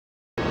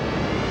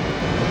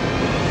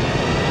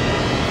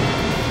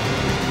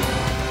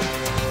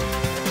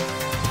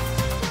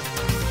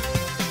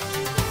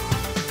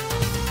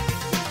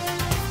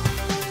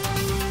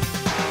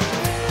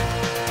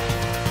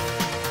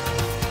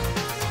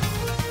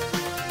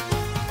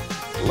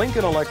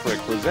Lincoln Electric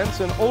presents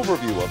an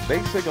overview of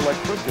basic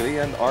electricity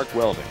and arc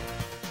welding.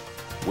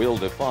 We'll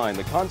define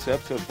the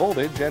concepts of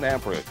voltage and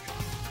amperage,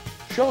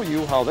 show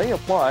you how they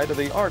apply to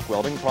the arc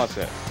welding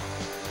process,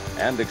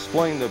 and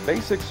explain the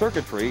basic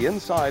circuitry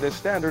inside a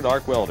standard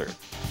arc welder.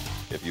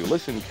 If you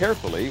listen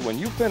carefully, when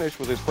you finish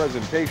with this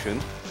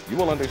presentation, you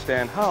will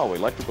understand how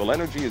electrical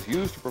energy is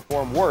used to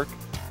perform work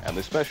and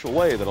the special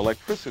way that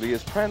electricity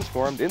is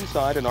transformed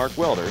inside an arc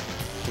welder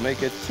to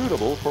make it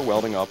suitable for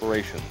welding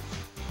operations.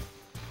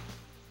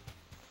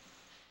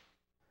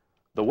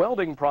 The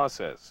welding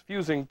process,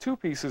 fusing two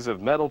pieces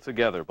of metal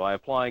together by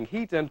applying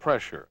heat and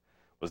pressure,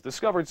 was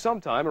discovered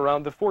sometime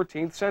around the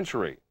 14th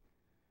century.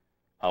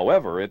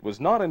 However, it was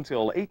not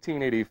until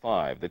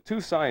 1885 that two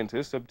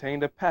scientists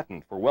obtained a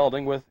patent for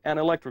welding with an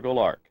electrical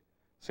arc.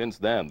 Since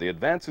then, the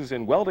advances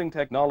in welding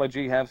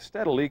technology have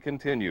steadily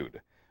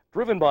continued,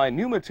 driven by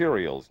new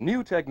materials,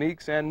 new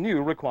techniques, and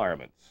new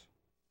requirements.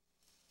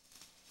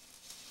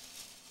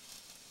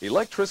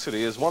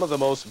 Electricity is one of the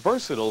most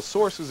versatile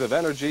sources of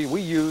energy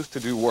we use to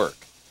do work.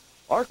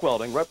 Arc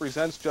welding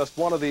represents just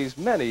one of these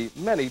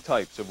many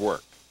types of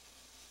work.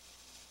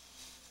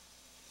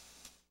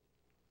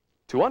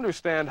 To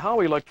understand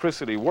how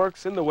electricity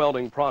works in the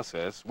welding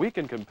process, we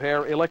can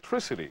compare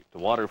electricity to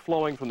water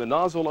flowing from the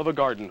nozzle of a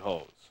garden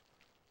hose.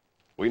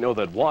 We know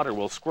that water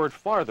will squirt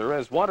farther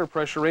as water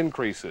pressure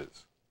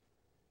increases.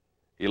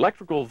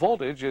 Electrical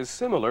voltage is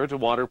similar to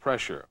water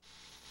pressure.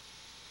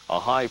 A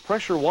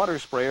high-pressure water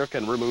sprayer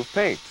can remove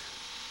paint.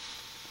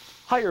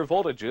 Higher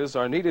voltages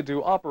are needed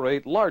to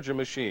operate larger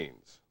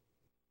machines.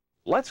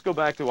 Let's go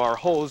back to our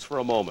hose for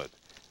a moment.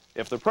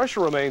 If the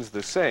pressure remains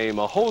the same,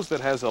 a hose that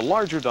has a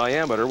larger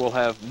diameter will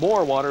have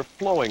more water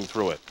flowing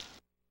through it.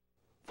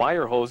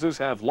 Fire hoses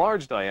have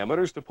large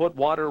diameters to put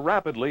water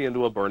rapidly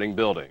into a burning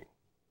building.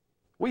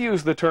 We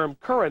use the term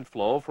current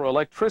flow for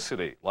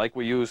electricity, like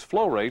we use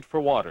flow rate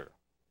for water.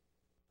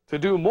 To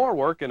do more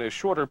work in a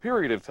shorter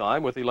period of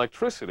time with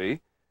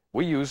electricity,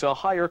 we use a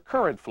higher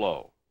current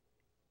flow.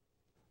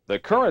 The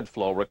current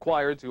flow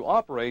required to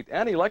operate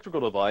an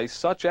electrical device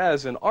such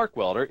as an arc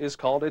welder is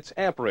called its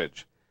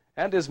amperage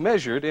and is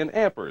measured in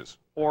amperes,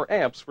 or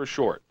amps for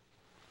short.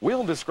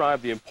 We'll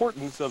describe the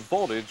importance of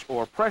voltage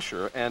or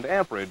pressure and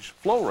amperage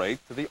flow rate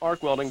to the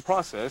arc welding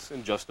process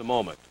in just a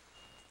moment.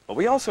 But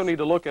we also need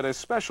to look at a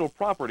special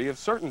property of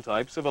certain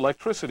types of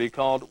electricity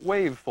called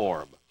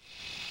waveform.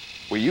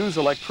 We use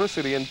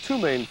electricity in two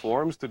main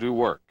forms to do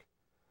work.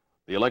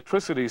 The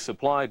electricity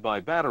supplied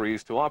by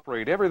batteries to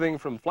operate everything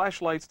from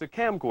flashlights to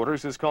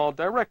camcorders is called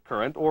direct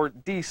current, or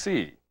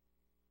DC.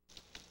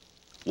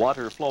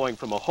 Water flowing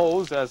from a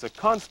hose as a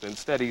constant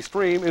steady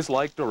stream is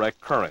like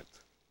direct current.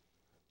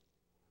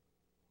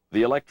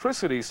 The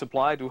electricity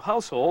supplied to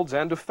households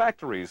and to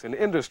factories and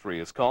industry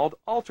is called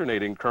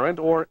alternating current,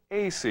 or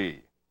AC.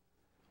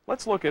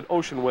 Let's look at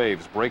ocean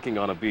waves breaking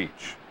on a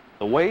beach.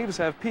 The waves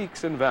have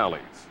peaks and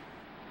valleys.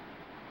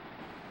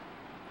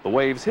 The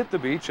waves hit the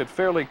beach at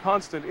fairly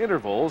constant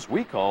intervals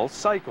we call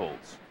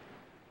cycles.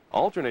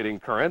 Alternating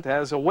current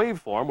has a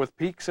waveform with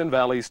peaks and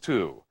valleys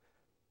too.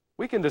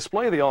 We can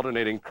display the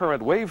alternating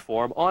current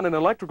waveform on an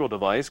electrical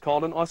device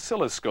called an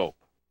oscilloscope.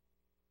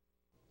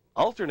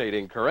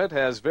 Alternating current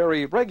has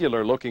very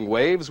regular looking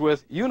waves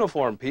with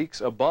uniform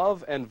peaks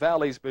above and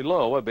valleys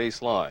below a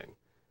baseline.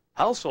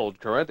 Household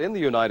current in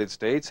the United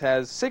States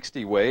has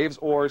 60 waves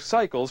or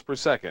cycles per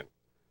second.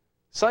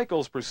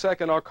 Cycles per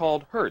second are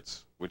called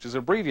hertz, which is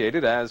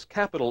abbreviated as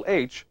capital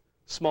H,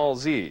 small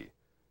z.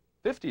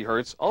 50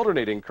 hertz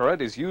alternating current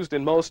is used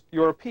in most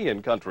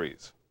European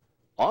countries.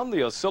 On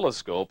the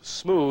oscilloscope,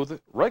 smooth,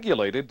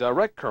 regulated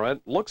direct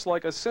current looks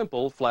like a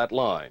simple flat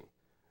line.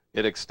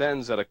 It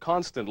extends at a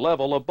constant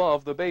level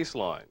above the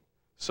baseline,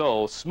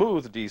 so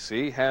smooth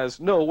DC has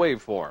no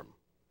waveform.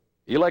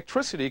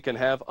 Electricity can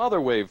have other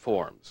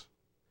waveforms.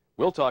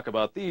 We'll talk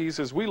about these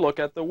as we look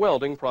at the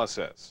welding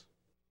process.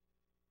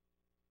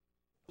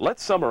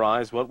 Let's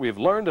summarize what we've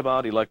learned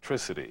about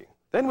electricity.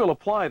 Then we'll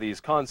apply these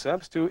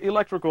concepts to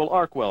electrical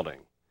arc welding.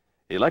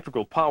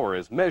 Electrical power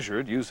is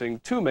measured using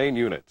two main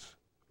units: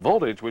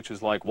 voltage, which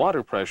is like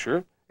water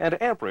pressure,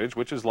 and amperage,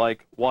 which is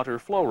like water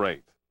flow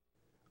rate.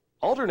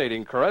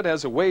 Alternating current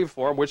has a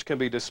waveform which can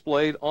be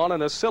displayed on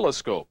an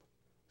oscilloscope.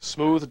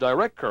 Smooth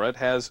direct current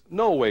has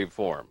no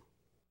waveform.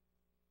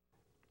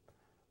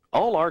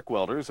 All arc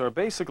welders are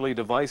basically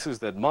devices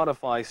that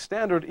modify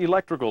standard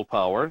electrical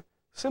power,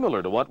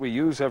 similar to what we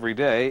use every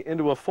day,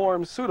 into a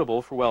form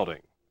suitable for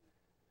welding.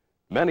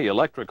 Many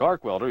electric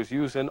arc welders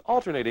use an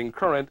alternating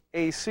current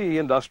AC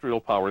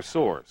industrial power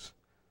source.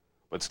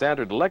 But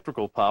standard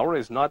electrical power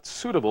is not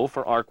suitable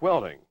for arc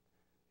welding.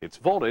 Its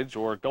voltage,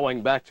 or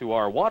going back to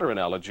our water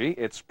analogy,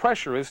 its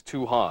pressure is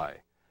too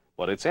high,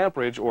 but its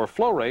amperage or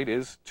flow rate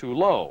is too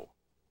low.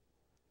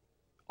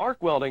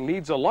 Arc welding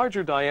needs a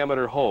larger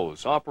diameter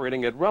hose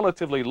operating at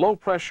relatively low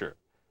pressure.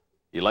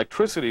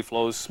 Electricity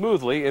flows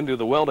smoothly into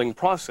the welding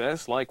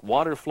process like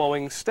water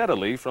flowing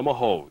steadily from a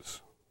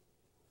hose.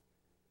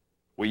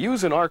 We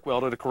use an arc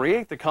welder to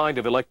create the kind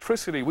of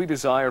electricity we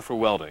desire for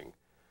welding.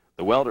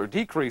 The welder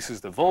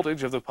decreases the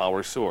voltage of the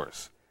power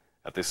source.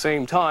 At the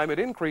same time, it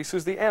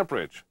increases the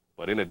amperage.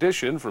 But in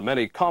addition, for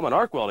many common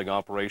arc welding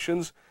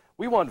operations,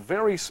 we want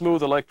very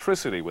smooth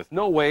electricity with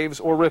no waves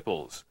or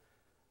ripples.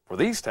 For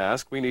these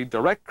tasks, we need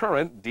direct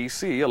current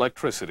DC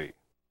electricity.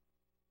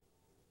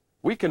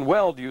 We can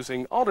weld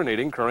using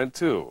alternating current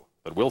too,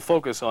 but we'll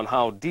focus on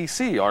how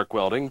DC arc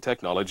welding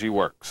technology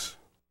works.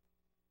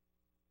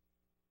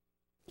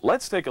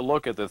 Let's take a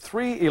look at the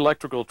 3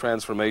 electrical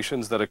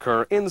transformations that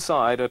occur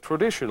inside a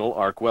traditional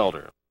arc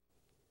welder.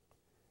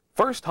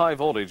 First, high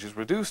voltage is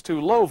reduced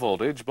to low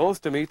voltage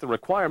both to meet the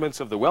requirements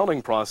of the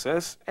welding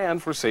process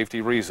and for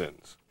safety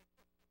reasons.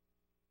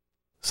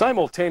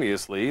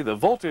 Simultaneously, the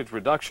voltage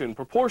reduction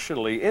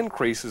proportionally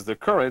increases the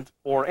current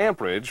or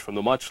amperage from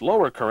the much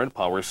lower current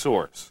power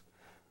source.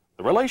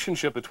 The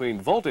relationship between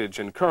voltage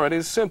and current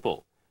is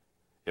simple.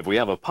 If we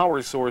have a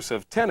power source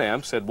of 10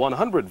 amps at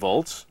 100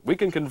 volts, we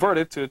can convert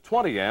it to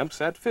 20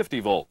 amps at 50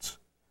 volts,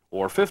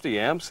 or 50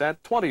 amps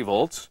at 20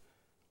 volts,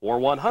 or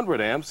 100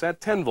 amps at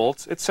 10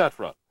 volts,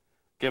 etc.,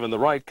 given the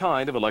right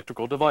kind of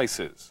electrical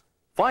devices.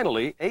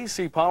 Finally,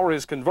 AC power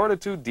is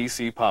converted to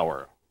DC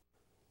power.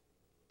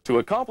 To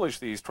accomplish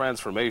these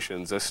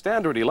transformations, a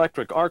standard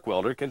electric arc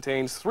welder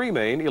contains 3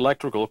 main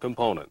electrical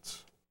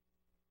components.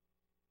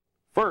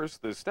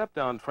 First, the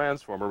step-down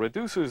transformer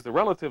reduces the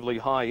relatively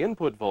high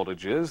input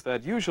voltages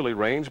that usually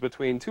range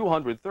between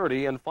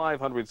 230 and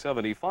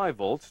 575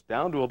 volts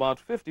down to about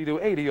 50 to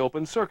 80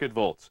 open circuit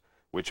volts,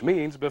 which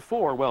means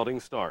before welding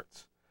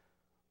starts.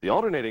 The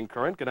alternating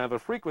current can have a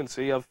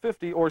frequency of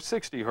 50 or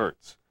 60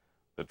 hertz.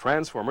 The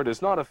transformer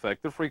does not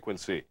affect the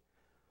frequency.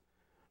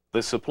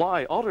 The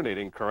supply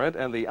alternating current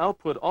and the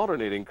output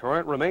alternating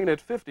current remain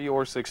at 50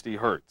 or 60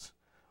 hertz,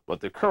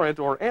 but the current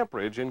or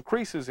amperage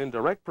increases in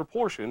direct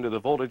proportion to the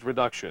voltage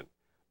reduction,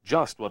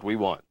 just what we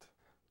want.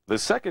 The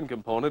second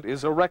component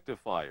is a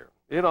rectifier.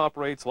 It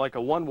operates like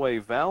a one-way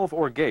valve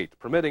or gate,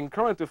 permitting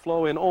current to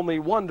flow in only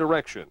one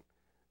direction.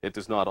 It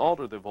does not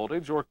alter the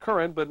voltage or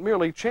current, but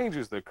merely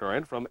changes the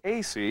current from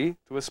AC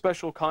to a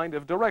special kind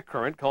of direct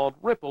current called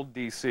rippled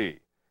DC.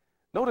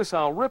 Notice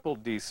how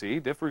rippled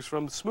DC differs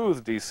from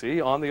smooth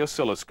DC on the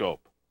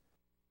oscilloscope.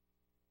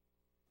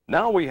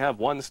 Now we have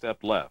one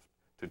step left,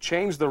 to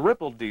change the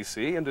rippled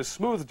DC into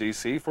smooth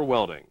DC for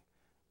welding.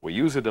 We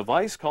use a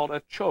device called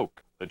a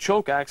choke. The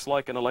choke acts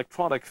like an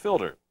electronic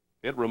filter.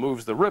 It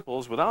removes the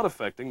ripples without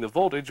affecting the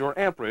voltage or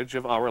amperage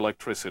of our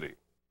electricity.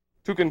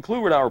 To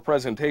conclude our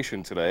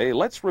presentation today,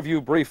 let's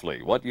review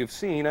briefly what you've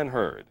seen and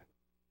heard.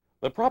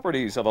 The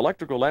properties of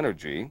electrical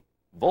energy: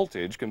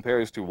 voltage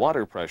compares to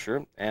water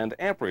pressure and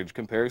amperage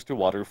compares to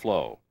water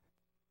flow.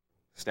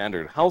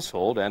 Standard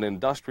household and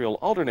industrial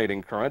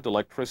alternating current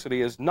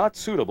electricity is not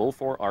suitable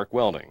for arc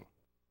welding.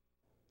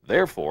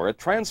 Therefore, a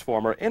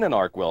transformer in an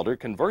arc welder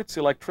converts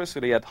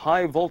electricity at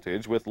high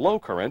voltage with low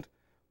current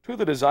to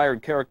the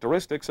desired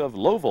characteristics of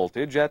low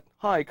voltage at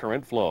high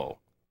current flow.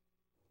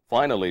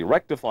 Finally,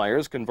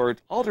 rectifiers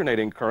convert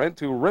alternating current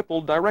to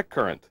rippled direct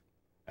current,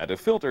 and a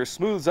filter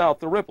smooths out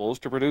the ripples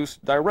to produce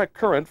direct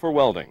current for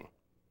welding.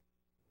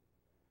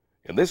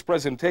 In this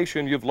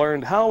presentation, you've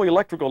learned how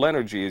electrical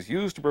energy is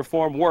used to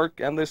perform work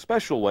and the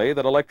special way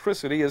that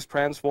electricity is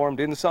transformed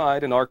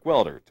inside an arc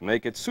welder to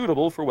make it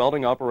suitable for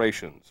welding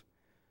operations.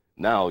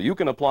 Now, you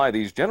can apply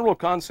these general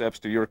concepts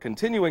to your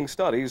continuing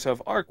studies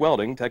of arc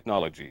welding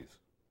technologies.